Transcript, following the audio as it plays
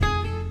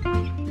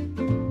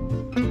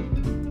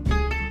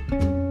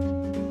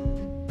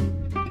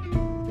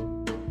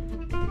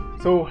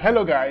So,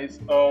 hello guys.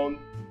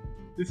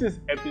 This is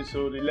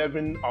episode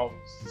 11 of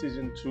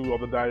season 2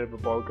 of the Diary of a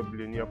Bulk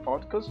Billionaire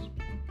podcast,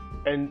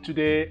 and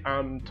today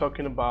I'm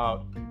talking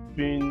about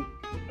being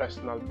a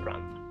personal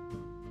brand.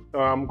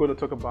 I'm going to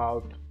talk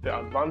about the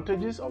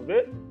advantages of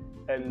it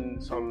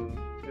and some,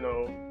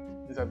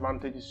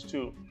 disadvantages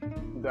too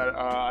that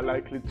are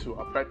likely to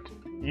affect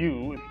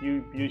you if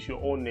you use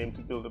your own name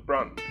to build a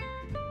brand.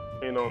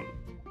 And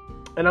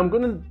I'm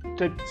going to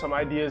take some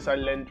ideas I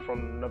learned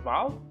from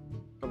Naval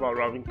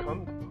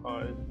Ravikant,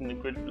 a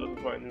great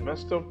philosopher and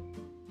investor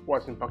who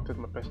has impacted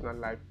my personal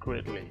life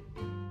greatly.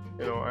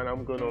 And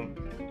I'm gonna,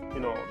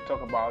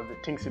 talk about the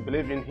things he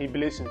believes in. He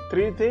believes in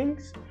 3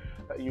 things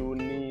that you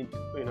need,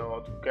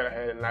 to get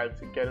ahead in life,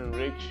 to get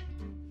rich.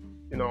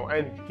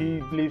 And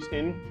he believes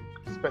in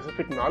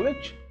specific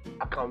knowledge,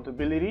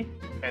 accountability,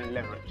 and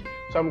leverage.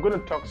 So I'm gonna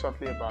talk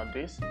shortly about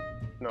this,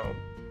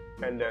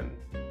 and then.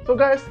 So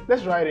guys,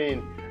 let's right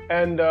in.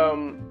 And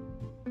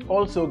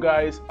also,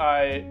 guys,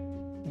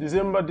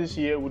 December this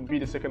year would be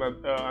the second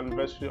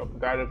anniversary of the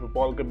Diary of a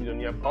Bulk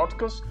Billionaire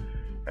podcast,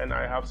 and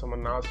I have some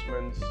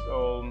announcements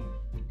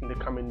in the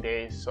coming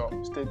days, so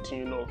stay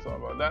tuned also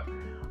about that.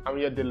 I'm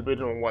here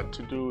deliberating on what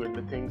to do and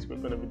the things we're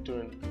going to be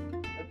doing,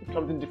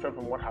 something different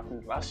from what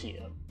happened last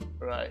year,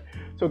 right?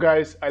 So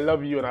guys, I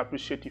love you and I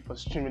appreciate you for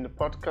streaming the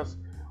podcast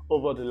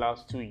over the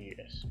last 2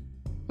 years.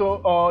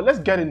 So let's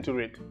get into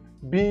it.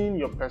 Being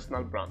your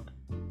personal brand.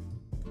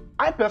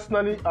 I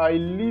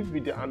live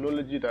with the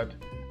analogy that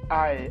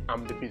I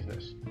am the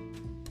business.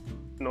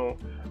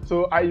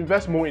 So I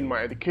invest more in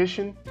my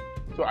education,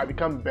 so I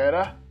become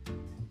better,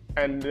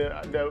 and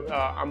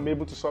I'm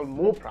able to solve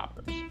more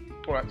problems.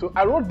 All right. So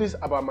I wrote this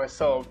about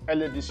myself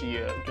earlier this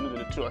year,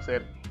 2022. I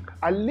said,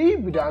 I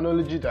live with the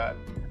analogy that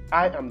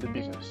I am the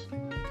business.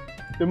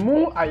 The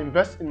more I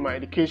invest in my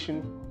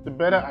education, the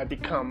better I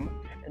become,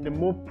 and the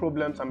more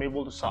problems I'm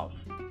able to solve.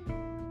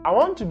 I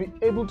want to be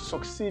able to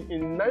succeed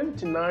in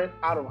 99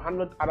 out of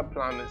 100 other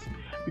planners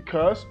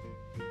because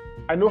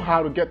I know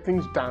how to get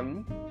things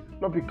done,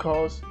 not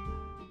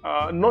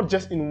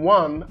just in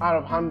 1 out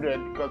of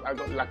 100 because I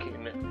got lucky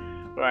in it,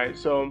 right?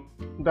 So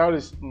that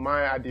is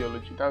my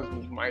ideology, that's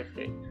my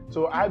faith.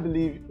 So I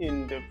believe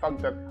in the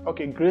fact that,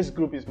 okay, Grace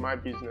Group is my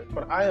business,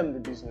 but I am the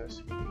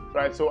business,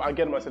 right? So I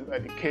get myself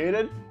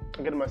educated,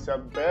 I get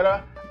myself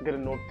better, I get to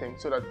know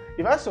things so that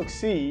if I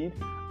succeed,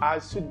 I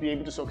should be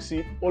able to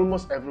succeed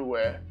almost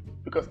everywhere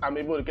because I'm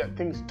able to get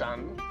things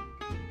done,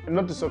 and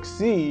not to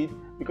succeed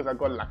because I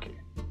got lucky.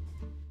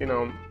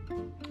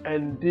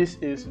 And this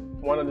is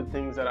one of the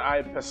things that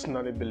I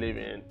personally believe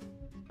in.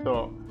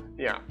 So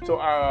yeah, so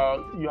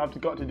you have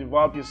got to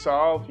develop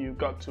yourself, you've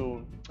got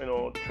to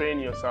train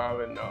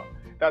yourself, and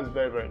that's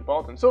very, very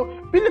important. So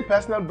being a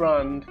personal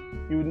brand,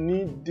 you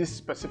need these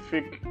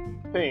specific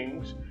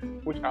things,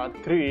 which are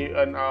 3,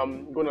 and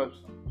I'm gonna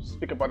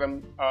speak about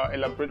them,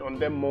 elaborate on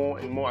them more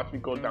and more as we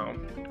go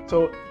down.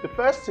 So the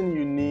first thing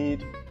you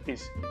need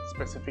is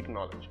specific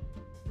knowledge.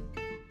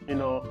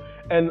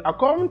 And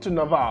according to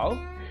Naval,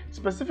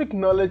 specific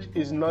knowledge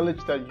is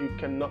knowledge that you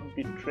cannot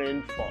be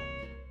trained for.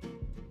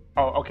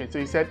 So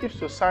he said if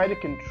society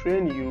can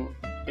train you,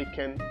 it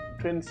can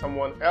train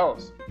someone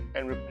else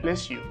and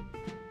replace you.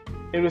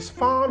 It is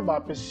found by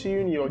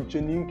pursuing your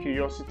genuine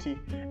curiosity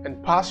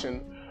and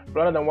passion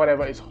rather than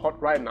whatever is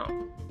hot right now.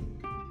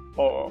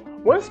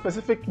 When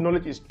specific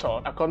knowledge is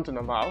taught, according to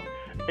Naval,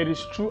 it is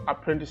through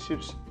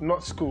apprenticeships,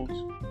 not schools.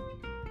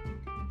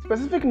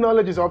 Specific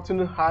knowledge is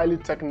often highly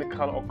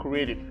technical or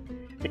creative.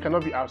 It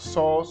cannot be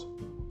outsourced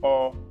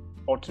or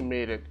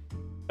automated,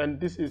 and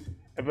this is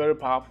a very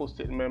powerful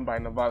statement by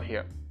Naval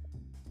here.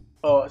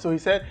 So he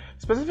said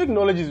specific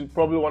knowledge is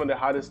probably one of the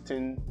hardest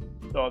things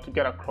to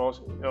get across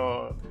in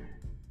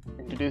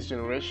today's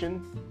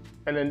generation,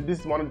 and then this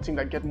is one of the things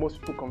that get most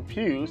people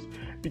confused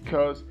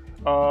because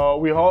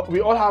we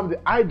all have the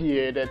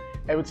idea that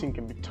everything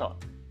can be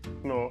taught.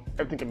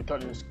 Everything can be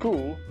taught in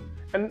school,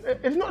 and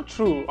it's not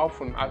true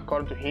often,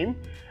 according to him.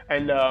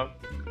 And the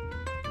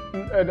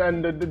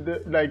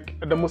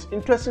most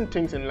interesting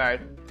things in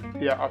life,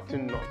 they are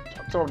often not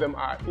taught. Some of them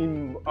are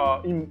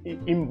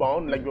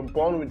inborn, like you're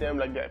born with them,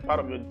 like they're part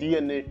of your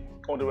DNA,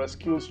 or there were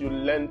skills you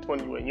learned when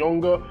you were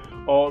younger,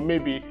 or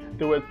maybe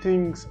there were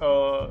things,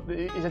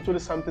 it's actually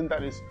something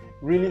that is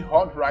really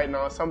hot right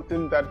now,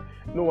 something that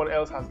no one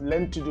else has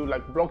learned to do,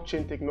 like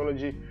blockchain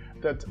technology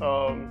that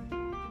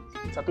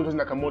Satoshi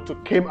Nakamoto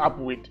came up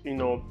with,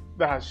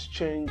 that has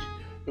changed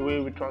the way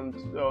we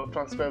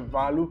transfer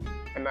value,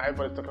 and now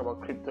everybody's talking about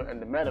crypto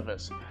and the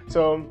metaverse.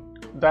 So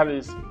that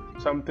is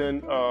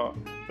something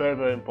very,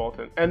 very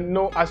important. And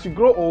as you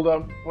grow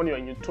older, when you're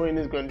in your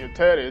 20s, going to your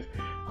 30s,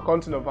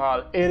 according to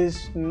Naval, it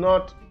is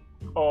not,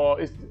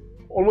 it's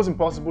almost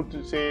impossible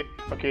to say,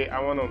 okay, I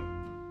want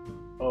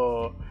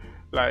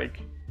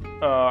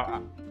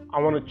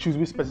to choose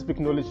which specific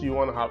knowledge you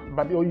want to have.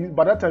 But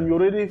by that time, you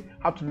already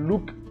have to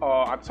look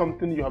at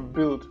something you have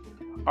built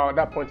at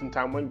that point in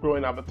time when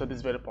growing up to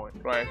this very point,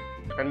 right?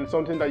 And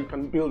something that you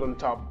can build on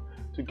top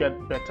to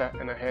get better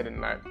and ahead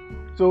in life.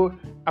 So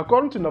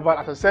according to Naval,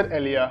 as I said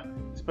earlier,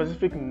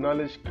 specific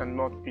knowledge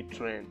cannot be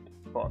trained.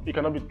 for. You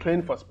cannot be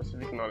trained for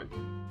specific knowledge.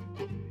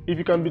 If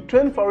you can be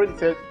trained for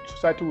it,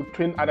 society will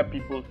train other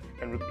people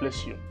and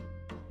replace you.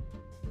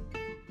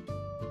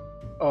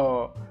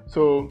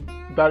 So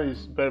that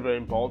is very, very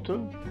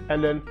important.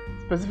 And then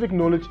specific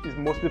knowledge is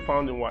mostly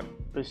found in what?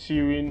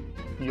 Pursuing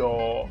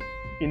your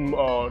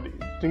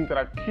things that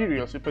are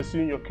curious,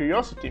 pursuing your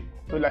curiosity.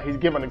 So like he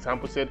gave an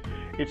example, said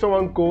if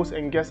someone goes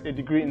and gets a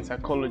degree in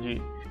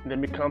psychology and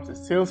then becomes a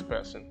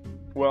salesperson,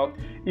 well,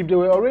 if they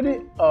were already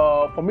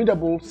a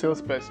formidable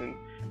salesperson,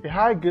 a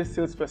high-grade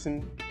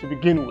salesperson to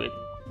begin with,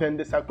 then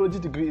the psychology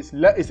degree is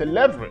a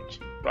leverage,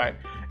 right?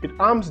 It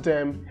arms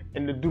them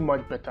and they do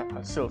much better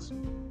at sales.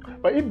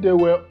 But if they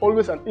were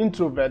always an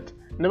introvert,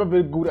 never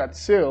very good at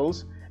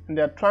sales, and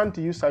they are trying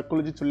to use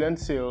psychology to learn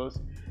sales,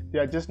 they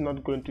are just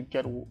not going to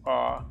get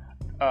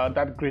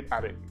that great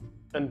at it.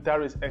 And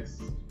that is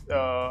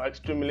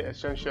extremely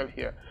essential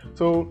here.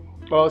 So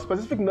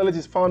specific knowledge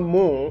is found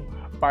more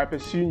by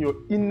pursuing your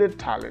inner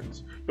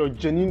talents, your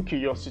genuine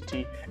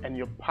curiosity, and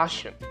your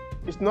passion.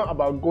 It's not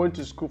about going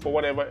to school for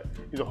whatever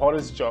is the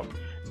hardest job.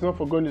 It's not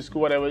for going to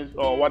school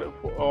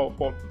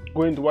for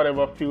going to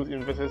whatever field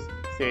investors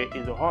say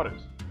is the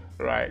hardest,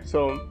 right?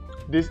 So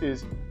this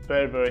is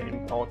very, very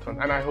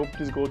important, and I hope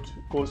this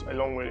goes a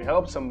long way to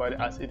help somebody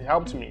as it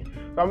helped me.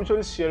 So I'm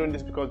just sharing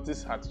this because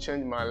this has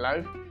changed my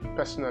life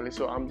personally.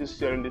 So I'm just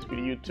sharing this with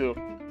you too.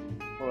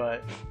 All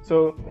right.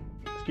 So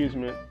excuse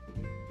me.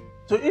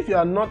 So if you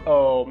are not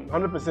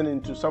 100%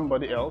 into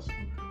somebody else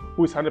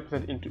who is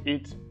 100% into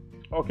it.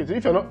 Okay, so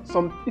if you're not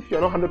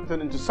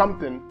 100% into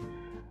something,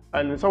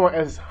 and someone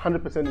else is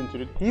 100% into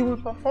it, he will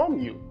perform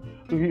you.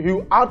 He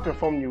will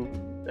outperform you,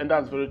 and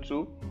that's very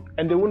true.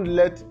 And they won't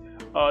just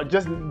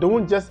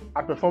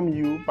outperform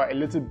you by a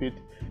little bit.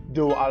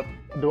 They'll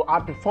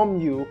outperform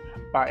you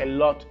by a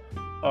lot,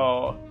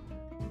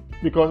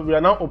 because we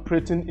are now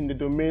operating in the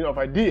domain of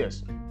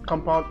ideas.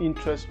 Compound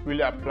interest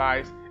really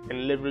applies,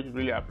 and leverage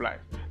really applies.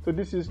 So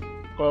this is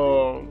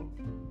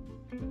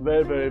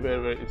very, very,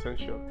 very, very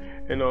essential.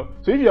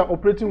 So if you are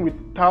operating with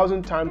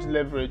 1,000 times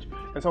leverage,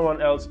 and someone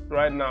else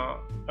right now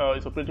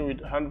is operating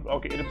with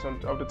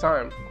 80% of the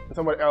time, and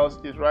somebody else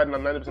is right now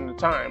 90% of the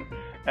time,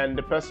 and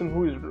the person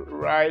who is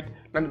right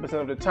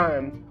 90% of the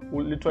time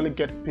will literally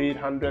get paid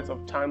hundreds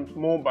of times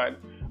more by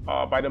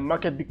the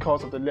market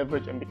because of the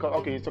leverage, and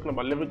because he's talking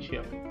about leverage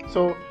here.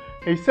 So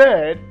he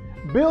said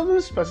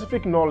building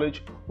specific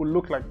knowledge will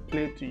look like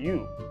play to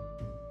you.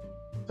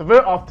 So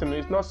very often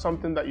it's not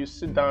something that you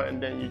sit down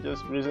and then you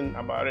just reason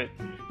about it.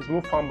 It's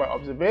more found by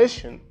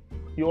observation.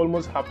 You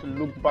almost have to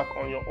look back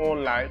on your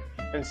own life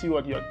and see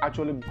what you're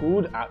actually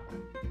good at.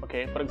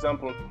 Okay, for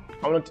example,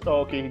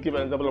 he gave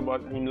an example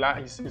about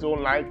his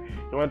own life.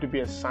 He wanted to be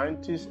a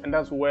scientist, and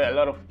that's where a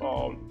lot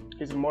of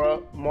his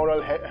moral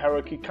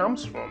hierarchy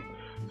comes from.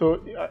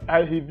 So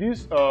he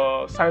views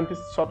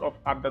scientists sort of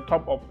at the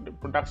top of the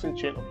production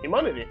chain of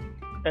humanity.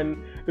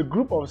 And the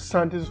group of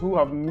scientists who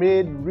have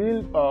made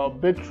real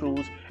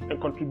breakthroughs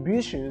and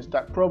contributions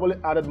that probably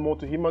added more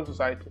to human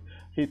society,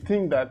 he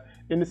thinks that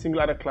any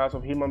single other class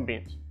of human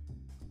beings.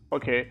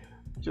 Okay,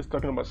 just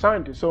talking about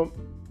scientists. So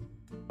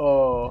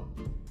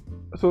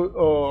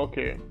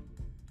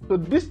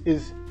this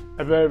is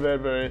a very, very,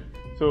 very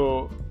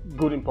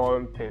good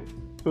important thing.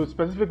 So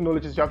specific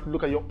knowledge is you have to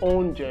look at your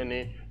own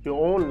journey,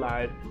 your own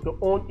life, your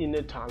own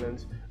inner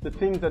talents, the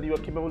things that you are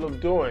capable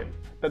of doing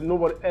that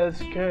nobody else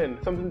can,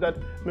 something that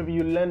maybe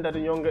you learned at a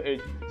younger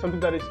age, something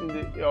that is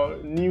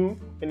new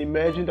and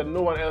emerging that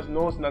no one else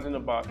knows nothing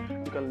about.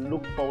 You can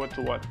look forward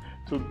to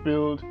to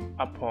build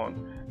upon,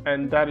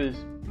 and that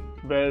is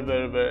very,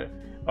 very, very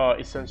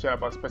essential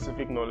about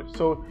specific knowledge.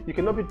 So you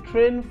cannot be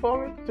trained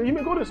for it. So you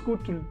may go to school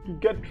to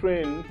get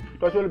trained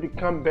to actually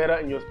become better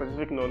in your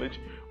specific knowledge,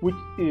 which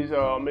is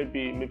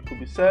maybe could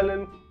be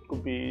selling,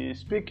 could be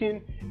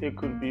speaking, it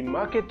could be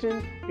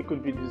marketing, it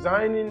could be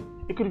designing,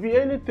 it could be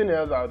anything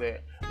else out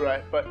there,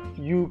 right? But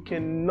you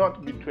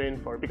cannot be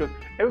trained for it because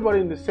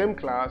everybody in the same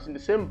class, in the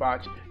same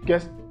batch,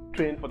 gets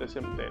trained for the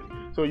same thing.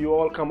 So you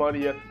all come out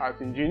here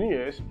as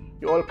engineers,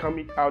 you all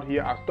come out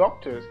here as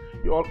doctors,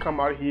 you all come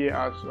out here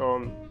as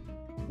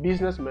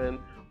businessmen,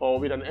 or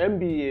with an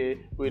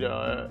MBA, with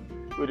a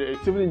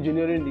civil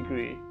engineering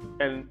degree,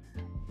 and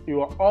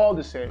you are all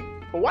the same.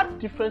 But what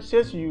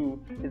differentiates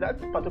you is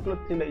that particular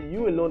thing that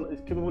you alone is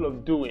capable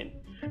of doing.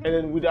 And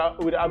then with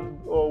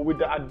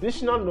the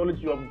additional knowledge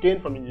you have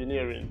gained from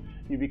engineering,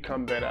 you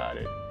become better at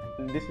it.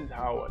 And this is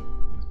how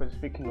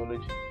specific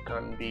knowledge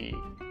can be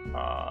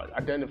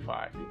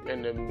identified,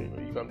 and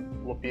then you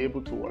can be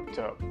able to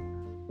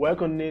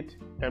work on it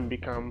and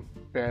become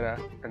better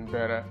and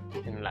better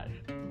in life.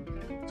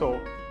 So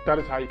that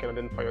is how you can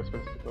identify your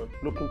specific knowledge.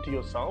 Look into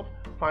yourself,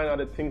 find out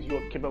the things you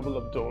are capable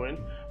of doing,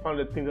 find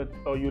out the things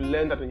that you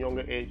learned at a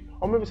younger age,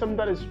 or maybe something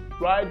that is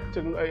right to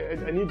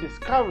a new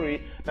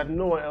discovery that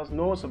no one else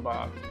knows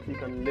about. You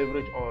can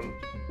leverage on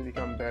to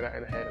become better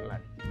and ahead in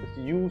life. Because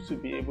you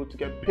should be able to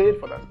get paid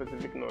for that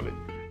specific knowledge,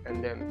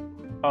 and then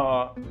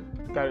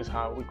that is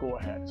how we go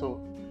ahead. So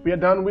we are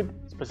done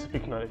with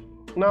specific knowledge.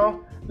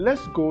 Now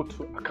let's go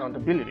to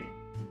accountability.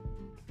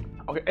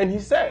 Okay, and he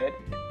said,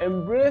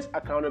 embrace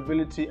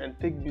accountability and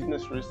take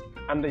business risks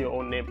under your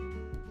own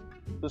name.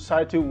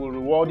 Society will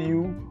reward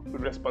you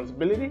with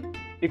responsibility,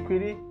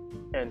 equity,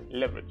 and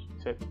leverage.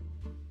 He said,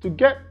 to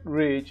get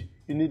rich,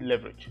 you need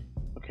leverage.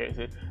 Okay,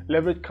 so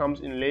leverage comes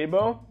in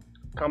labor,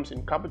 comes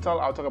in capital.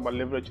 I'll talk about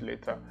leverage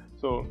later.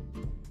 So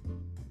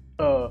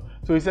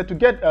he said to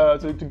get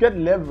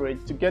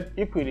leverage, to get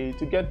equity,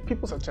 to get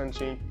people's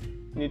attention,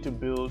 you need to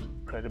build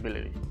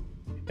credibility.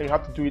 And you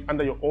have to do it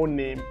under your own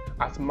name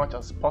as much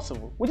as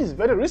possible, which is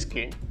very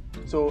risky.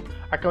 So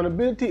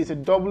accountability is a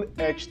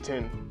double-edged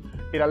thing.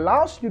 It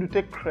allows you to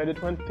take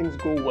credit when things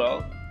go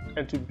well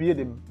and to bear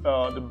the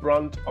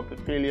brunt of the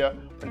failure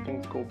when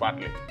things go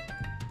badly.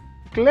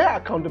 Clear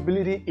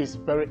accountability is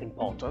very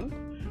important.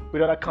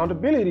 Without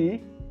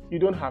accountability, you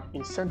don't have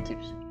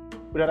incentives.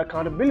 Without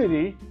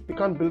accountability, you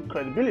can't build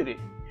credibility.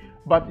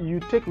 But you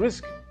take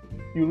risk.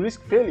 You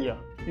risk failure.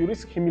 You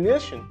risk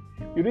humiliation.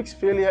 You risk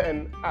failure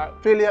and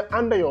failure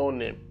under your own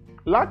name.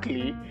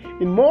 Luckily,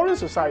 in modern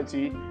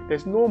society,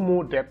 there's no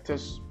more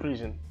debtor's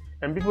prison,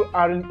 and people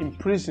aren't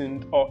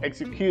imprisoned or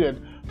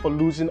executed for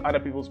losing other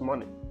people's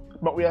money.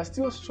 But we are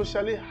still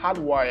socially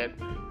hardwired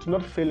to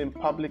not fail in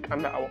public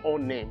under our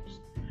own names.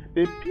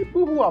 The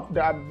people who have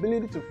the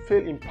ability to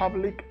fail in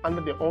public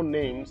under their own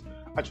names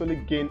actually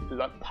gain a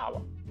lot of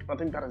power. I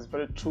think that is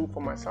very true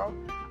for myself.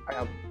 I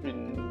have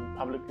been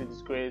publicly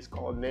disgraced,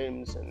 called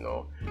names, and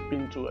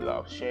been through a lot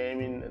of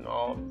shaming and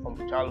all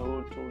from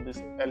childhood to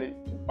this early,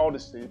 all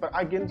this things. But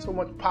I gain so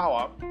much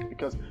power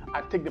because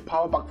I take the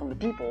power back from the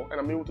people, and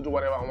I'm able to do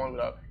whatever I want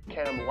without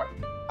caring about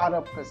what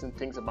other person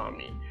thinks about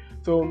me.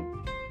 So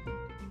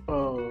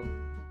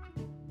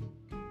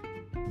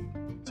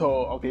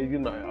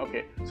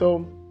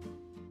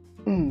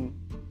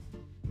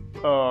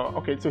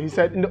he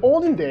said, in the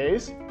olden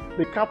days,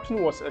 the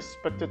captain was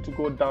expected to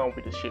go down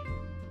with the ship.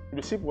 If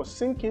the ship was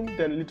sinking,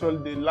 then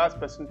literally the last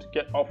person to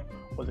get off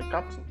was the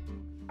captain.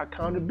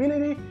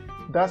 Accountability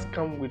does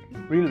come with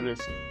real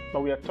risk,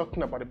 but we are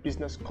talking about a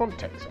business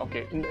context,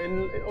 okay, in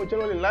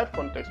generally life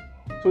context.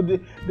 So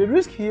the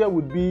risk here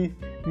would be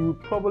you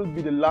would probably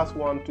be the last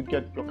one to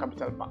get your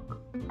capital back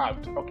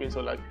out. Okay,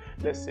 so like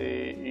let's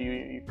say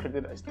you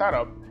created a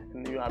startup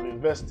and you have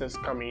investors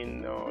come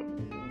in,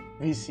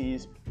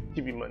 VCs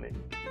give you money.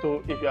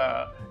 So if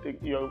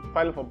you're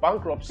filing for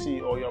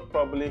bankruptcy or you're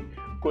probably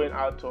going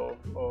out of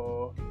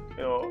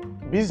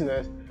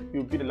business,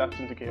 you'll be the last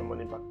one to get your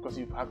money back because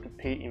you have to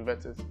pay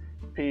investors,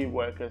 pay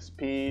workers,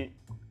 pay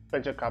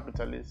venture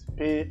capitalists,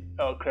 pay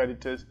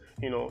creditors.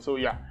 So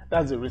yeah,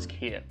 that's the risk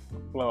here.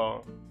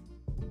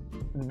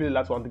 Be the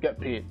last one to get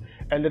paid,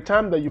 and the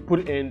time that you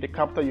put in, the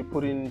capital you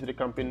put into the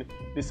company,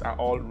 these are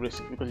all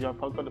risk because you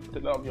have got to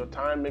put a lot of your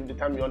time, maybe the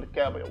time you want to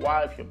care about your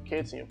wife, your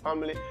kids, and your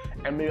family,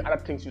 and maybe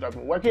other things you have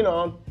been working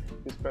on,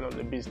 you spend on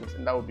the business,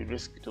 and that would be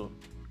risk too.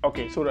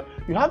 Okay, so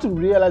you have to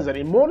realize that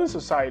in modern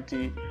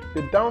society,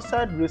 the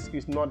downside risk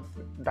is not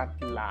that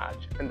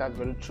large, and that's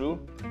very true.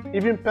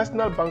 Even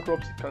personal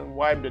bankruptcy can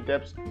wipe the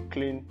debts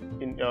clean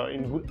in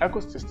good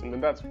ecosystem,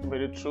 and that's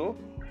very true.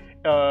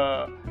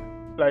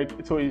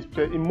 He's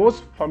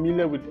most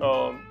familiar with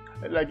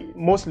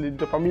mostly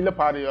the familiar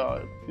part is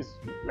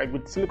like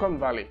with Silicon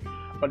Valley,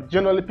 but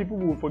generally people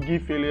will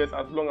forgive failures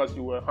as long as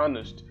you were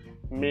honest,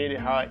 made a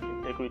high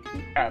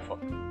integrity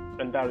effort,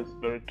 and that is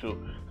very true.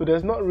 So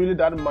there's not really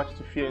that much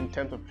to fear in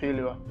terms of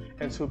failure,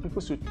 and so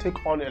people should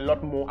take on a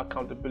lot more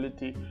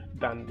accountability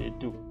than they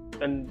do,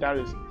 and that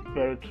is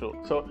very true.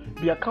 So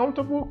be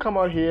accountable, come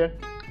out here,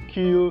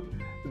 kill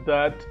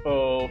that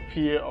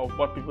fear of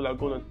what people are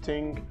going to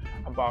think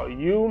about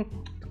you,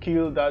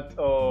 kill that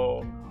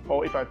or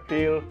if I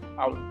fail,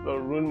 I'll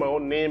ruin my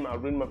own name, I'll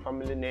ruin my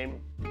family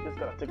name. You just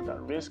gotta take that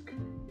risk.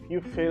 If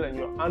you fail and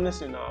you're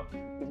honest enough,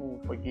 people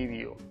will forgive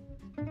you.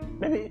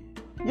 Maybe,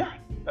 yeah,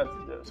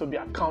 so be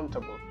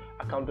accountable.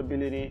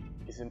 Accountability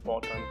is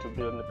important to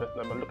build in the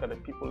personal. But look at the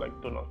people like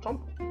Donald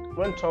Trump.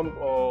 When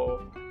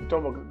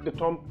the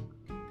Trump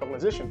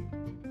organization,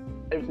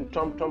 everything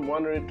Trump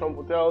winery, Trump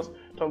hotels,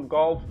 Trump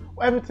golf,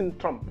 everything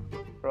Trump,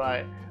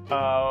 right?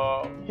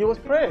 He was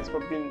praised for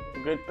being a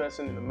great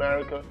person in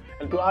America,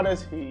 and to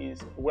others, he is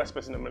the worst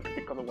person in America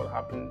because of what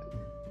happened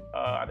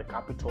at the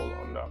Capitol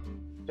on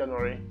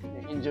January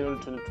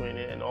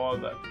 2020 and all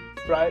that,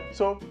 right?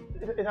 So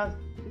it has.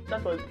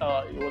 That's what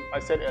I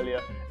said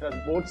earlier. It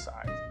has both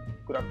sides.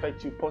 It could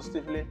affect you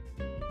positively,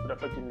 it could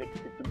affect you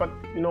negatively. But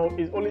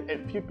it's only a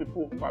few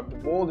people who have the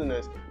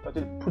boldness to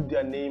actually put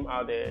their name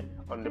out there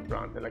on the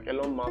brand, like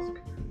Elon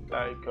Musk,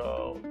 like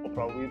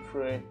Oprah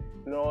Winfrey.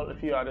 A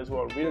few others who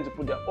are willing to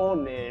put their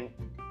own name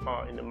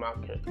in the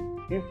market.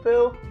 If you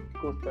fail, it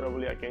goes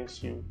terribly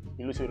against you.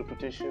 You lose your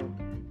reputation.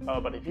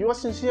 But if you are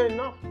sincere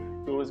enough,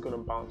 you're always going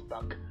to bounce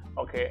back.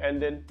 Okay,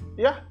 and then,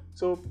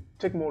 so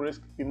take more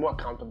risk, be more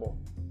accountable,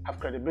 have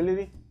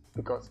credibility,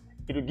 because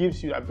it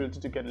gives you the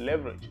ability to get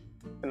leverage.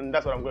 And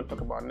that's what I'm going to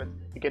talk about next.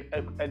 You get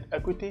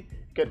equity,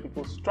 you get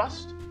people's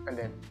trust, and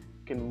then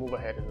you can move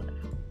ahead in life.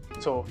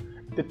 So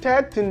the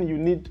third thing you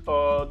need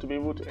to be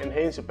able to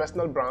enhance your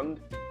personal brand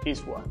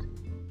is what?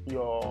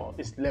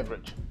 Is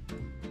leverage.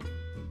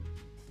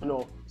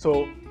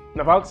 So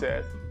Naval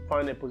says,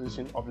 find a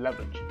position of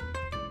leverage.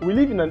 We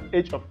live in an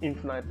age of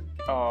infinite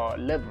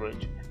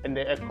leverage, and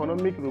the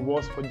economic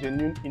rewards for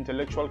genuine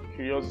intellectual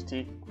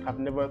curiosity have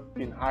never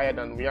been higher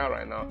than we are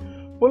right now.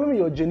 Following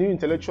your genuine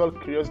intellectual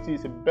curiosity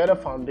is a better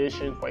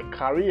foundation for a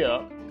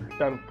career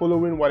than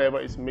following whatever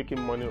is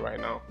making money right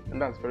now,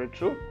 and that's very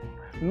true.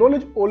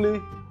 Knowledge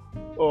only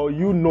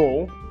you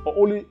know, or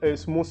only a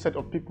small set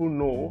of people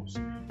knows,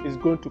 is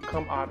going to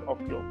come out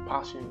of your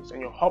passions and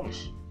your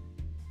hobbies.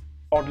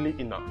 Oddly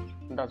enough,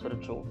 and that's very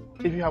true.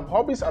 If you have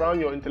hobbies around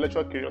your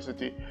intellectual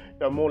curiosity,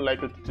 you are more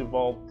likely to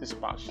develop this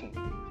passion.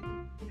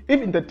 If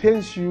it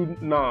entertains you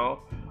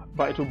now,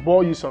 but it will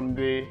bore you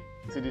someday,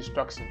 it's a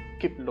distraction.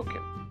 Keep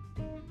looking.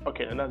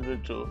 Okay, and that's very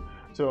true.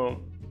 So,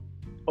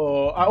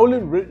 I only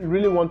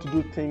really want to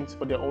do things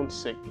for their own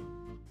sake.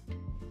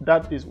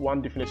 That is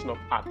one definition of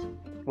art.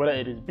 Whether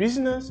it is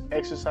business,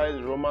 exercise,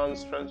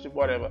 romance, friendship,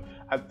 whatever,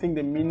 I think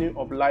the meaning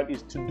of life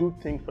is to do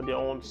things for their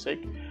own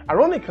sake.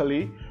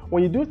 Ironically,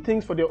 when you do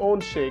things for their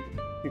own sake,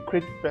 you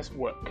create best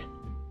work.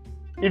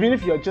 Even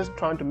if you are just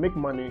trying to make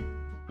money,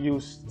 you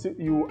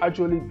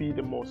actually be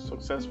the most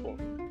successful.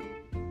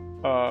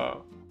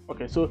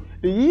 Okay, so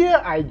the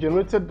year I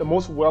generated the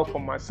most wealth for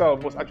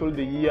myself was actually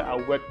the year I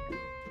worked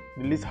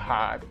the least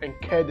hard and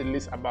cared the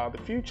least about the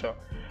future.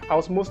 I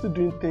was mostly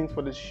doing things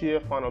for the sheer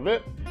fun of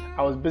it.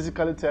 I was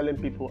basically telling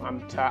people I'm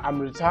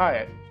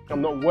retired,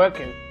 I'm not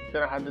working.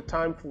 Then I had the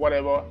time for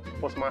whatever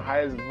was my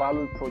highest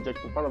valued project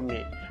in front of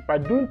me. By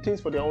doing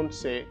things for their own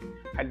sake,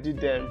 I did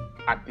them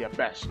at their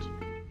best.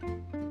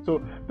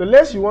 So the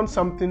less you want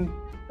something,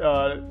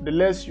 the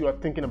less you are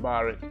thinking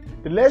about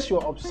it. The less you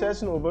are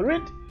obsessing over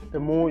it, the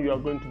more you are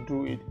going to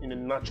do it in a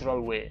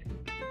natural way.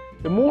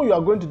 The more you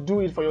are going to do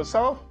it for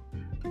yourself,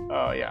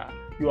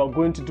 you are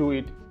going to do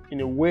it in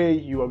a way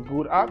you are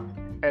good at,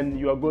 and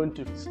you are going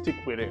to stick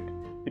with it.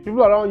 The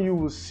people around you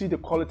will see the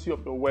quality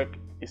of your work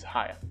is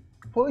higher.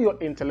 Follow your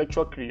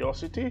intellectual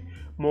curiosity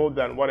more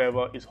than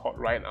whatever is hot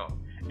right now.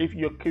 If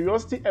your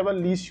curiosity ever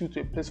leads you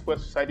to a place where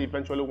society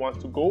eventually wants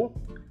to go,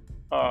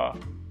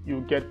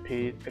 you get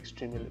paid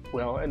extremely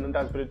well, and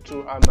that's very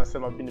true. I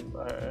myself have been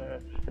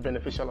a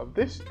beneficial of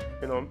this.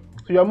 So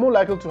you are more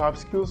likely to have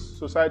skills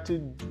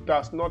society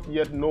does not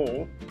yet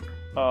know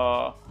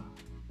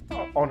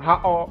on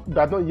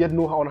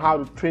how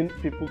to train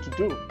people to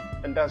do,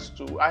 and that's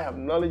true. I have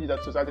knowledge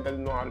that society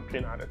doesn't know how to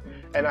train others,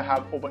 and I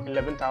have over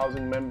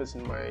 11,000 members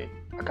in my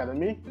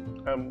academy.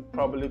 I'm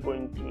probably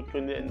going to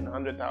 20 and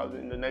 100,000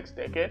 in the next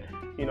decade.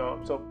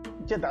 So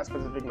get that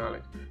specific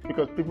knowledge,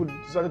 because people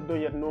society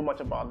don't yet know much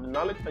about the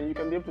knowledge, and you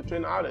can be able to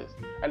train others.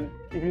 And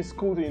even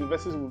schools and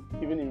universities will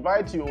even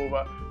invite you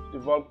over to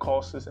develop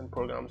courses and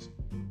programs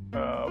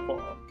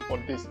for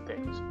these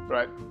things,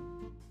 right?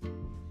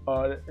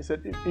 I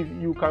said if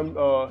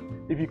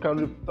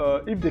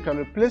they can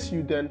replace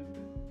you, then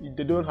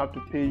they don't have to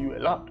pay you a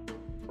lot,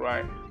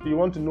 right? So you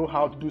want to know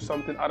how to do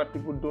something other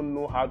people don't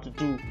know how to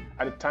do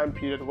at a time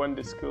period when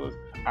the skills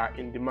are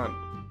in demand.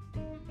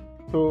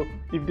 So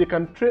if they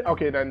can train,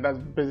 okay, then that's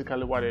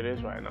basically what it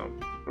is right now,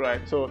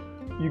 right? So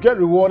you get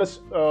rewarded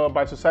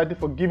by society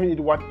for giving it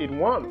what it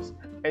wants,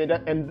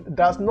 and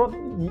does not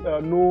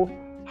know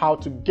how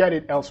to get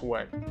it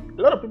elsewhere.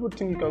 A lot of people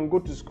think you can go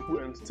to school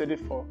and study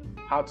for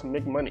how to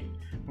make money,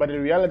 but the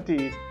reality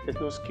is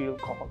there's no skill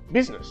called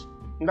business.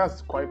 And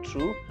that's quite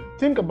true.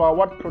 Think about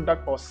what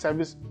product or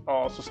service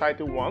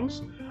society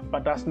wants,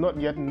 but does not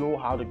yet know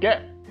how to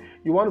get.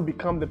 You want to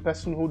become the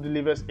person who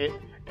delivers it,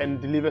 and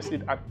delivers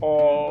it at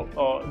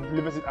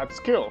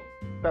scale.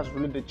 That's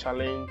really the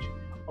challenge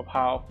of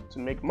how to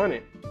make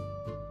money.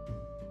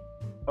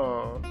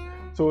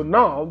 So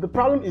now the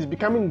problem is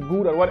becoming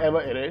good at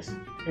whatever it is.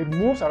 It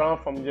moves around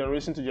from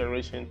generation to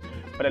generation,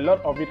 but a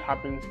lot of it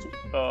happens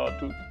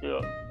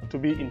to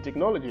be in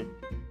technology.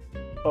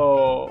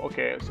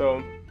 Okay,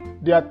 so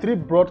there are three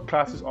broad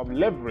classes of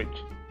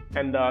leverage,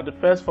 and the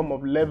first form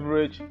of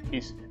leverage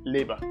is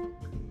labor,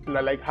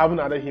 like having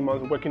other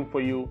humans working for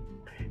you.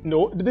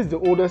 This is the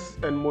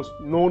oldest and most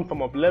known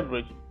form of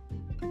leverage,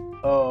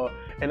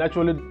 and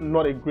actually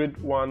not a great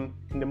one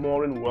in the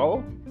modern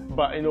world.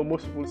 But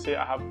most people say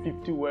I have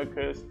 50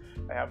 workers,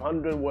 I have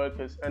 100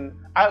 workers, and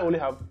I only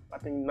have, I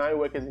think, 9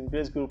 workers in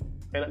this group.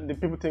 And the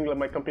people think that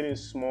my company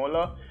is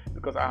smaller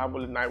because I have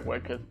only 9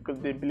 workers, because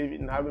they believe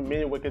in having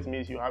many workers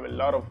means you have a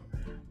lot of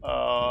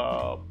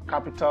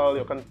capital,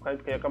 your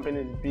company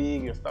is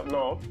big, your stuff.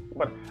 No,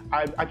 but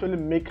I actually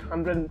make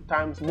 100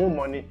 times more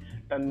money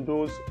than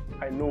those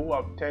I know who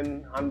have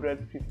 10,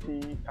 100,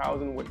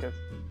 50,000 workers,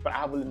 but I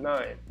have only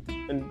 9.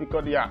 And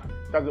because,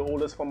 that's the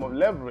oldest form of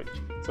leverage.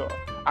 So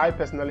I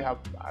personally have,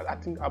 I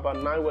think,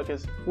 about 9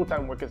 workers,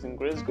 full-time workers in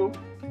grade school,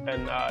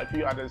 and a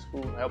few others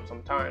who help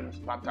sometimes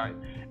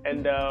part-time.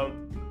 And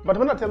but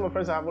when I tell my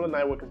friends I have only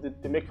 9 workers,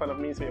 they make fun of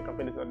me, saying your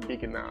company is not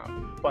big enough.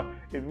 But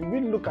if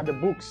we look at the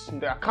books,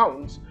 the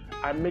accounts,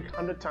 I make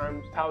 100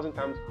 times, 1,000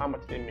 times how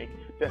much they make,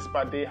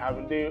 despite they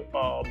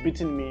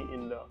beating me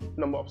in the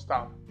number of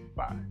staff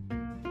by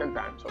 10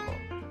 times or more,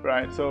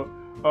 right? So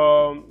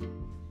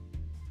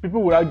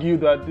people would argue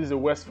that this is the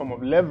worst form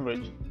of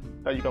leverage,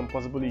 that you can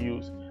possibly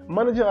use.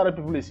 Managing other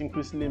people is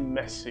increasingly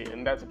messy,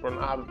 and that's a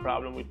problem. I have a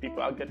problem with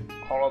people. I get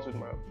calls with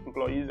my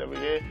employees every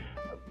day.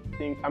 I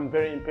think I'm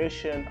very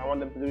impatient. I want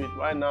them to do it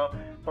right now.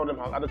 Some of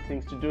them have other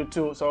things to do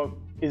too, so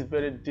it's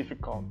very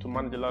difficult to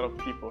manage a lot of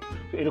people.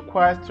 So it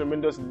requires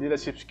tremendous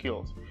leadership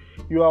skills.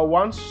 You are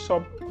one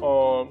step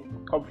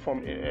up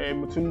from a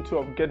opportunity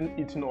of getting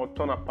eaten or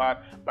torn apart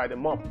by the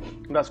mob.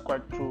 And that's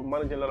quite true.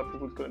 Managing a lot of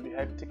people is going to be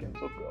hectic, and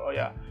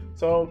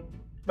so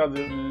that's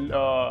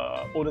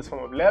the oldest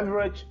form of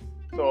leverage.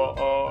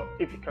 So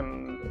if you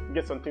can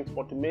get some things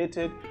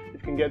automated, if you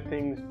can get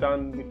things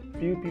done with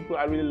few people,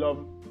 I really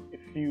love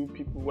a few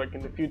people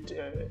working,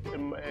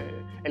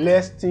 a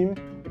less team,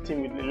 a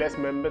team with less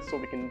members, so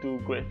we can do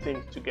great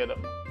things together.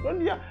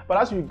 But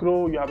as you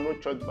grow, you have no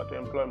choice but to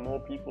employ more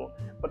people,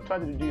 but try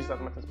to reduce as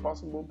much as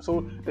possible.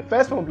 So the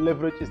first form of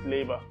leverage is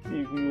labor.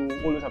 You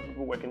always have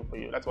people working for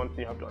you. That's one thing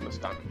you have to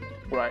understand,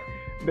 right?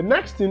 The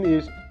next thing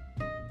is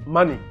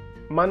money.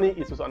 Money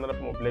is also another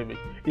form of leverage.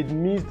 It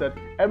means that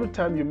every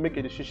time you make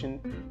a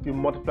decision, you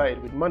multiply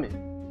it with money.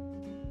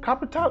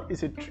 Capital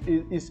is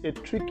a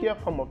trickier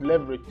form of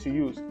leverage to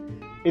use.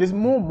 It is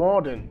more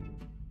modern.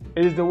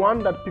 It is the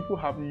one that people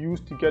have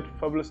used to get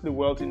fabulously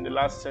wealthy in the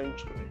last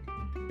century.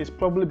 It's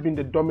probably been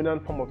the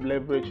dominant form of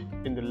leverage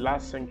in the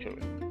last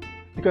century.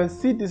 You can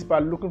see this by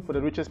looking for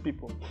the richest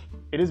people.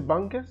 It is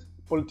bankers,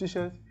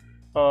 politicians.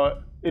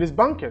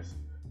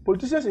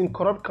 Politicians in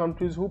corrupt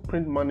countries who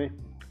print money,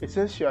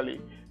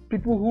 essentially.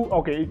 People who,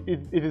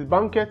 it is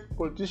bankers,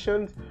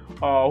 politicians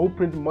who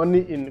print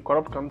money in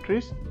corrupt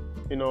countries,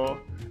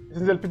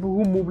 essentially people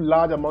who move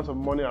large amounts of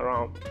money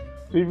around.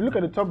 So if you look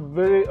at the top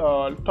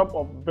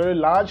of very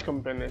large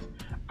companies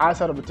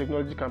outside of the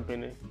technology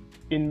companies,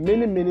 in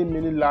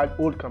many large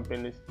old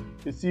companies,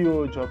 the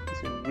CEO job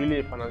is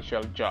really a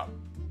financial job.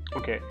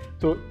 Okay,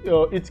 so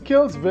it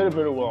scales very,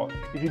 very well.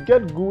 If you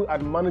get good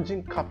at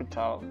managing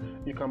capital,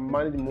 you can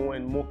manage more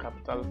and more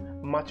capital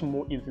much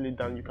more easily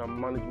than you can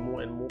manage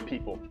more and more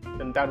people,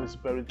 and that is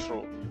very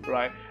true,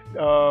 right?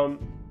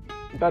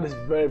 That is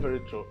very, very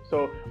true.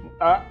 So,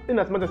 in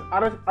as much as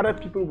other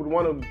people would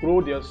want to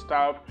grow their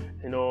staff,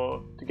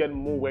 to get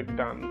more work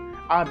done,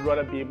 I'd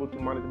rather be able to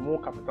manage more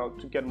capital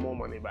to get more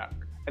money back.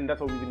 And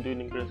that's what we've been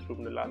doing in Grace Group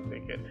in the last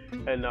decade.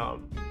 And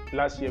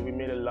last year we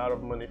made a lot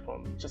of money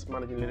from just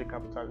managing little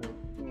capital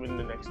in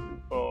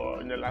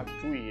the last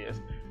 2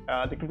 years.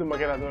 The crypto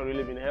market has not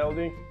really been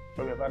healthy,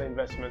 but we've had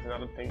investments and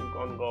other things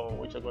ongoing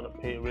which are going to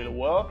pay really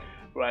well,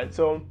 right?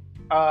 So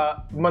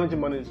managing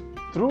money is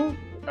through,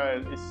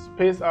 it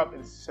pays up.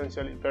 It's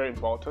essentially very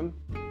important.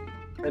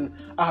 And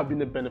I have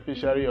been a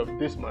beneficiary of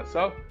this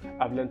myself.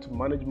 I've learned to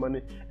manage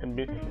money and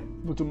be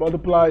able to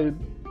multiply it.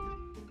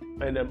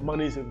 And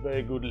money is a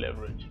very good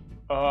leverage.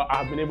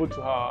 I've been able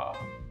to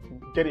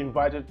get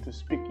invited to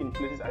speak in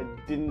places I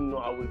didn't know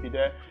I would be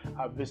there.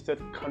 I've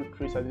visited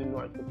countries I didn't know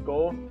I could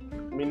go,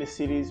 many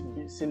cities,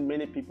 seen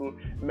many people,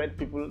 met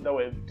people that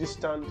were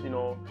distant,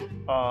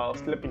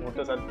 slept in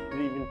hotels I didn't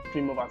even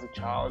dream of as a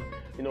child,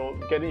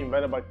 getting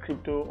invited by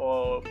crypto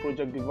or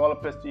project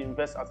developers to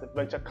invest as a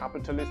venture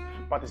capitalist,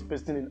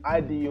 participating in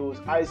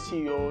IDOs,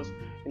 ICOs,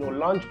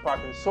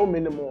 launchpads, and so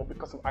many more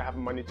because I have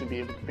money to be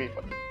able to pay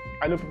for them.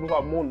 I know people who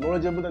are more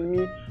knowledgeable than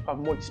me, have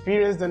more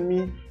experience than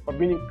me, have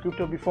been in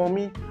crypto before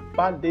me,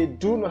 but they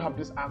do not have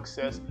this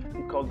access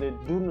because they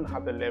do not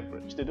have the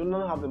leverage. They do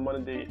not have the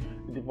money the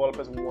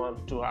developers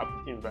want to have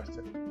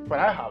invested. But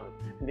I have it,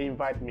 and they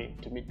invite me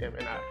to meet them,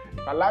 and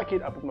if I like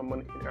it, I put my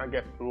money in and I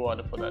get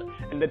rewarded for that.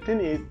 And the thing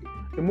is,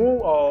 the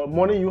more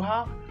money you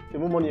have, the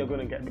more money you're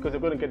going to get, because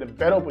you're going to get the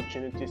better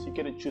opportunities. You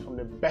get to choose from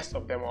the best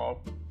of them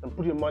all and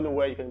put your money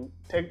where you can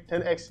take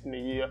 10 exit in a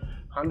year,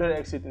 100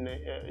 exit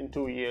in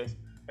 2 years,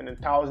 and then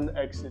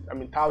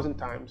 1,000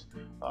 times,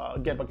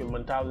 get back in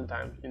 1,000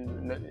 times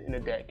in a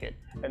decade.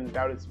 And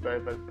that is very,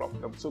 very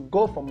profitable. So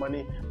go for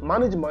money,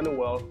 manage money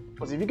well,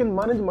 because if you can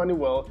manage money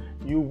well,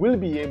 you will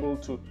be able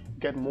to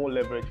get more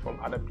leverage from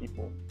other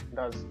people.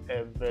 That's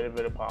a very,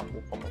 very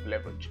powerful form of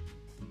leverage.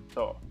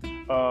 So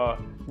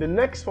the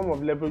next form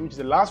of leverage, which is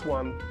the last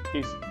one,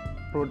 is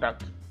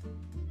product.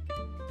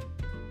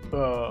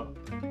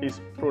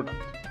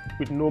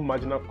 With no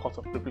marginal cost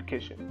of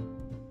replication.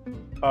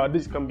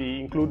 This can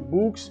include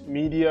books,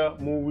 media,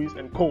 movies,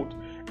 and code,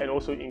 and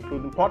also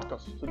including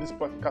podcasts. So this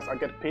podcast, I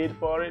get paid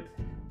for it,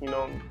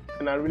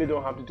 and I really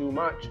don't have to do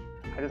much.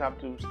 I just have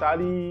to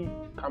study,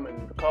 come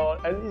and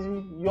record, and it's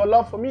your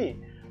love for me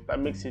that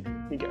makes it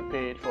you get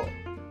paid for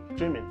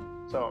streaming.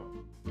 So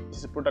this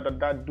is a product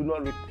that do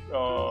not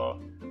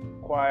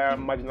require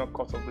marginal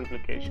cost of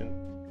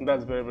replication. And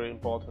that's very, very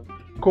important.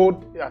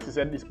 Code, as I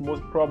said, is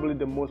probably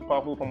the most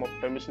powerful form of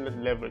permissionless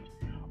leverage.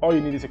 All you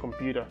need is a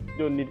computer. You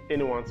don't need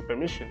anyone's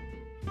permission.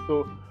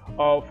 So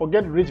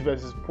forget rich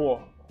versus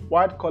poor,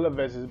 white collar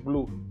versus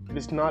blue.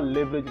 It's now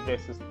leverage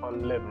versus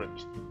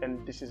unleveraged,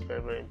 and this is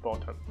very, very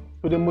important.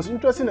 So the most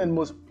interesting and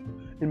most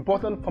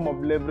important form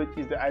of leverage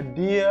is the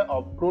idea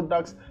of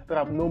products that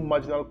have no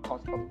marginal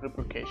cost of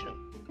replication.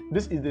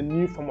 This is the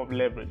new form of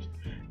leverage.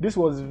 This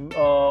was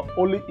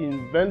only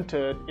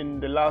invented in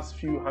the last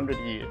few hundred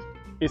years.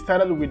 It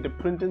started with the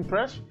printing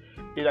press,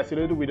 it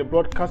accelerated with the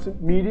broadcasting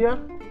media,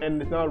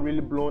 and it's now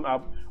really blown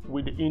up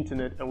with the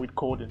internet and with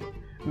coding.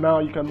 Now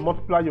you can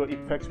multiply your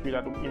effects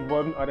without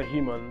involving other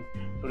humans,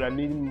 without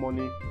needing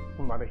money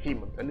from other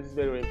humans. And this is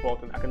very, very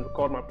important. I can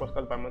record my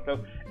podcast by myself,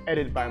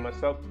 edit it by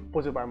myself,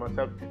 post it by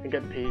myself, and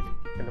get paid,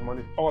 and the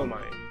money is all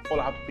mine. All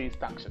I have to pay is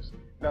taxes.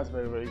 That's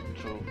very, very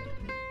true.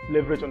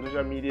 Leverage on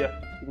social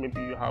media,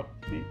 maybe you have,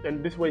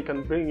 and this way you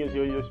can bring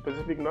your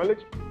specific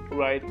knowledge,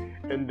 right?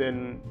 And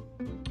then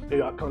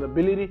your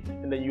accountability,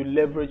 and then you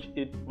leverage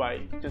it by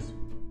just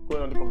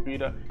going on the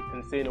computer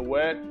and saying a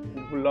word.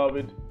 People love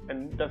it,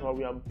 and that's why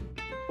we have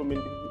so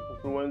many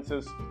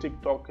influencers,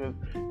 TikTokers,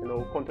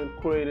 content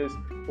creators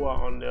who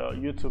are on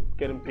YouTube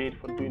getting paid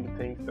for doing the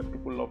things that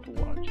people love to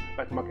watch.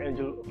 Like Mark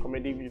Angel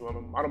comedy, one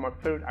of my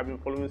favorite. I've been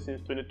following since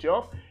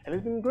 2012, and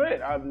it's been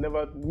great. I've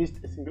never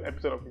missed a single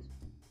episode of his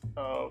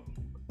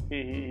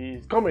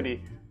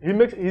comedy.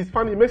 He's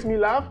funny. He makes me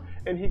laugh,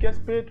 and he gets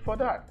paid for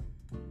that.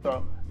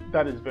 So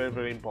that is very,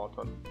 very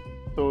important.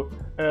 So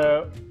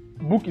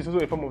book is also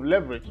a form of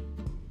leverage.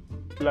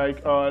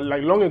 Like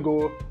long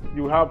ago,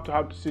 you have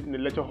to sit in the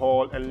lecture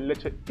hall and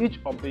lecture each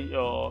of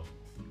the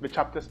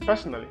chapters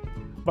personally.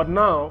 But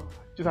now,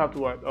 you just have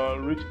to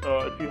reach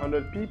a few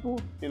hundred people.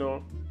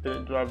 To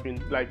have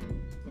been like,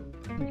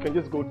 you can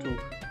just go to.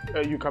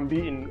 You can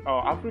be in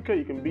Africa,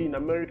 you can be in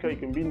America, you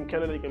can be in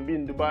Canada, you can be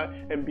in Dubai,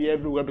 and be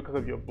everywhere because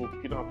of your book.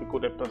 You don't have to go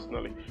there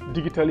personally.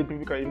 Digitally,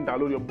 people can even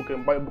download your book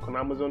and buy a book on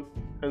Amazon,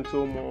 and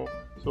so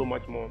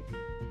much more.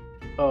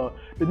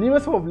 The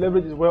newest form of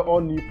leverage is where all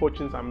new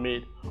fortunes are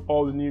made.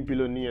 All the new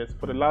billionaires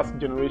for the last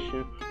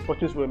generation,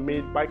 fortunes were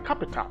made by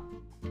capital.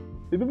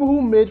 The people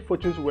who made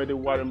fortunes were the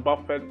Warren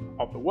Buffett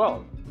of the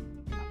world.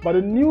 But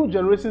the new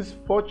generation's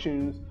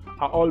fortunes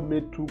are all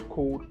made through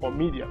code or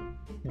media.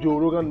 Joe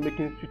Rogan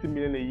making 50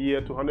 million a year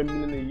to 100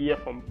 million a year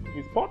from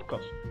his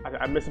podcast.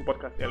 I mentioned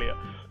podcast earlier.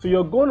 So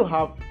you're going to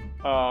have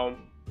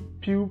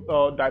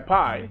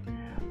PewDiePie.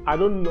 I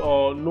don't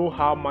know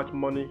how much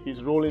money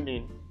he's rolling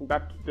in.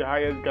 That's the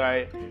highest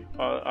guy.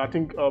 I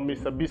think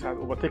Mr. Beast has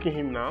overtaken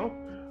him now.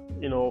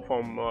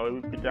 From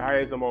with the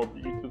highest number of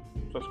YouTube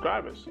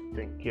subscribers. I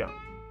think, yeah.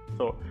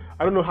 So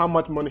I don't know how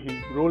much money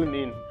he's rolling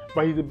in,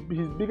 but he's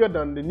bigger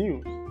than the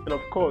news. And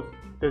of course,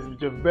 there's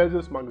Jeff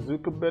Bezos, Mark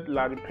Zuckerberg,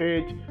 Larry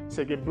Page,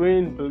 Sergey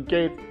Brin, Bill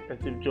Gates, and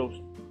Steve Jobs.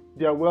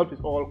 Their wealth is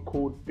all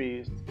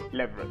code-based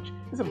leverage.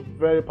 It's a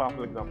very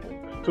powerful example.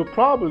 So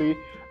probably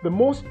the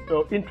most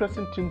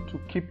interesting thing to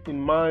keep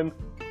in mind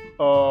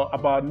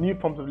about new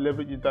forms of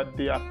leverage is that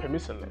they are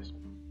permissionless.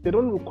 They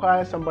don't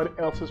require somebody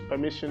else's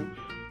permission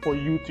for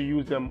you to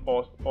use them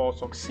or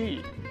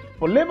succeed.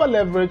 For labor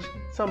leverage,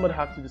 somebody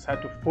has to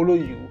decide to follow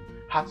you,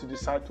 has to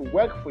decide to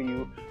work for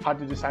you, has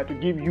to decide to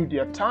give you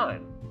their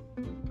time.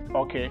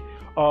 Okay.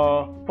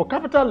 For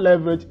capital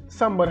leverage,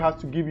 somebody has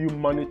to give you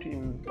money to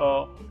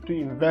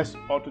invest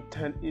or to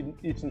turn it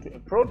into a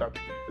product.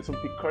 This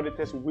will be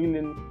creditors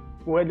willing.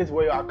 Where this is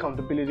where your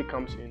accountability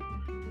comes in.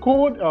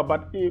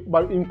 But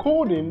in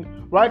coding,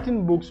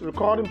 writing books,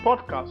 recording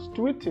podcasts,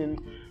 tweeting,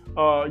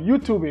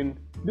 YouTubing,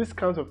 these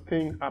kinds of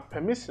things are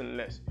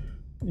permissionless.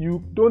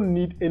 You don't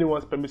need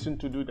anyone's permission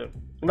to do them,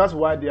 and that's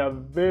why they are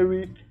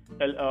very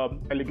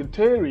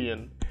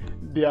egalitarian.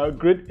 They are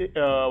great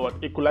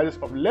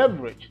equalizers of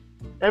leverage.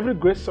 Every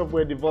great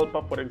software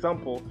developer, for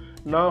example,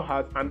 now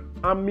has an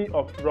army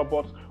of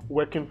robots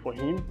working for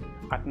him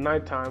at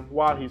night time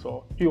while he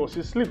or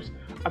she sleeps.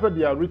 After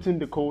they are written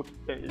the code,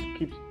 then it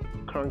keeps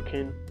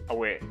cranking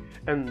away,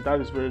 and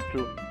that is very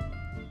true.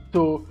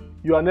 So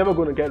you are never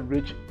going to get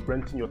rich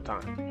renting your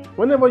time.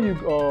 Whenever you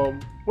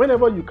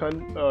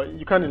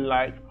can in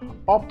life,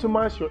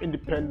 optimize your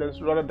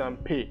independence rather than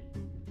pay.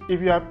 If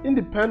you have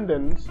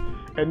independence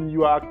and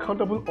you are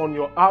accountable on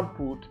your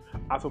output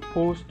as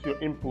opposed to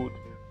your input,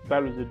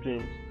 that is the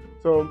dream.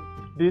 So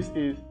this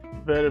is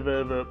very,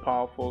 very, very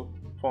powerful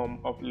form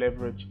of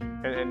leverage.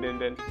 And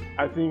then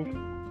I think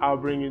I'll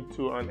bring it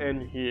to an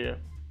end here.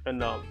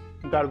 And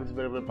that is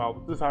very, very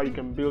powerful. This is how you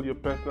can build your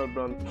personal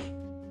brand.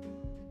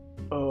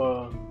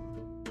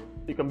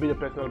 You can build a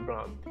personal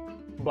brand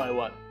by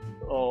what?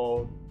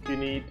 You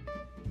need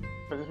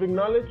specific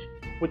knowledge,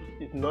 which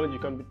is knowledge you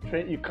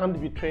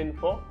can't be trained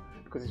for,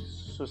 because if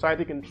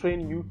society can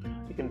train you,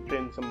 you can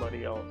train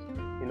somebody else.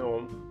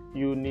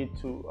 You need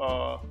to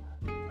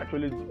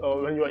actually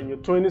when you are in your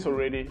 20s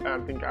already, and I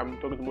think I'm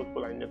talking to most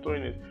people in your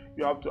 20s,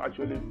 you have to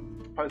actually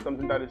find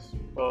something that is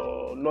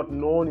not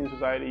known in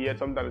society yet,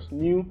 something that is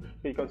new.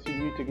 You can see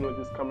new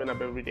technologies coming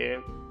up every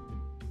day.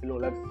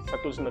 Like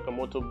Satoshi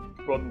Nakamoto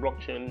brought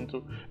blockchain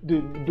to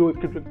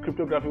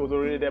cryptography was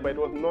already there, but it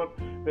was not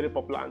very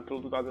popular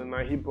until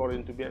 2009. He brought it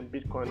into being.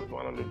 Bitcoin is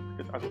one of the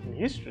biggest assets in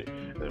history,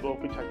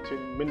 which has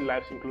changed many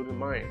lives, including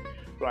mine.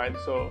 Right?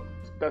 So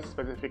that's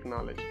specific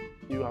knowledge.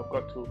 You have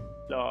got to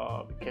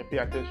pay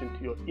attention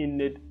to your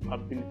innate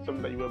ability,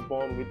 something that you were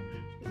born with,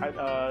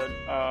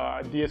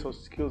 ideas or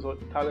skills or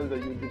talents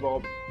that you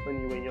developed when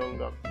you were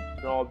younger.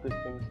 And all these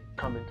things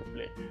come into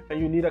play. And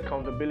you need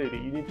accountability.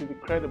 You need to be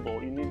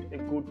credible. You need a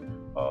good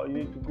You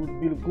need to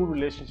build good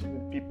relationships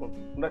with people.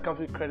 And that comes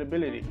with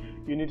credibility.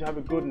 You need to have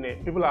a good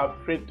name. People are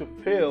afraid to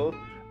fail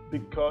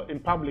in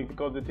public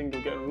because they think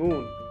they'll get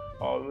ruined.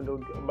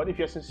 But if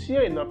you're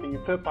sincere enough and you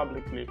fail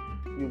publicly,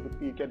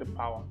 you get the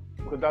power.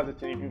 Because that's the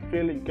thing. If you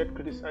fail, you get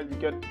criticized, you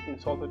get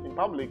insulted in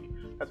public.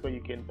 That's where you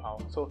gain power.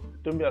 So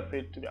don't be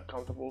afraid to be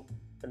accountable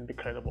and be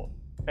credible.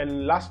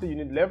 And lastly, you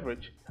need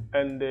leverage.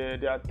 And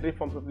there are 3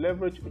 forms of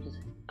leverage, which is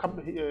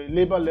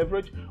labor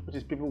leverage, which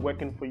is people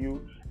working for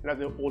you. And that's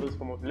the oldest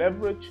form of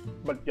leverage.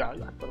 But yeah,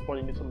 at some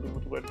point you need some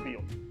people to work for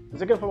you. The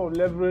second form of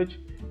leverage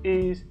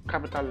is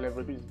capital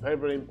leverage, which is very,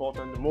 very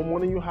important. The more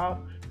money you have,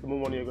 the more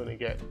money you're going to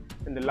get.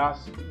 And the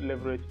last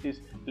leverage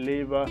is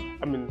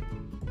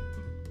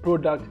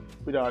product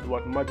without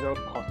marginal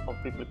cost of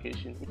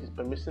replication, which is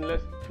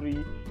permissionless,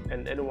 free,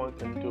 and anyone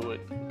can do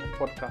it.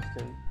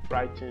 Podcasting,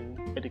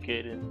 writing,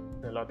 educating,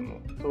 and a lot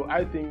more. So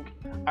I think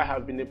I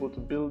have been able to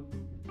build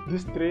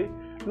these 3,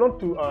 not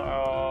to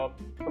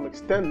some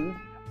extent,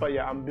 but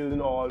yeah, I'm building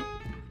all.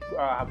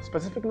 I have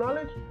specific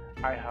knowledge,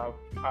 I have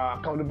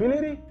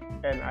accountability,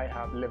 and I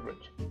have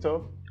leverage.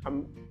 So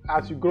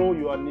as you grow,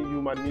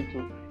 you might need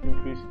to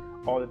increase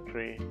all the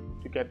 3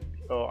 to get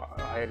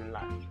ahead in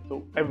life.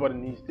 So everybody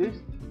needs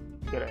this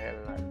to get ahead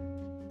in life.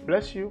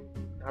 Bless you.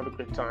 Have a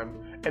great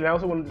time. And I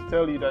also wanted to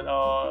tell you that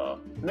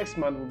next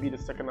month will be the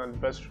 2nd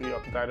anniversary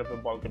of the Guide of a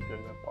Bulk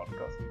Billionaire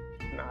podcast.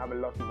 And I have a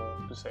lot more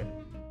to say.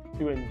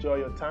 Do enjoy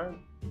your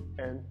time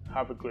and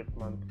have a great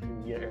month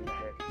and year and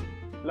ahead.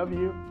 Love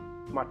you.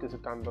 Martin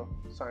Sutando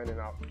signing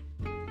out.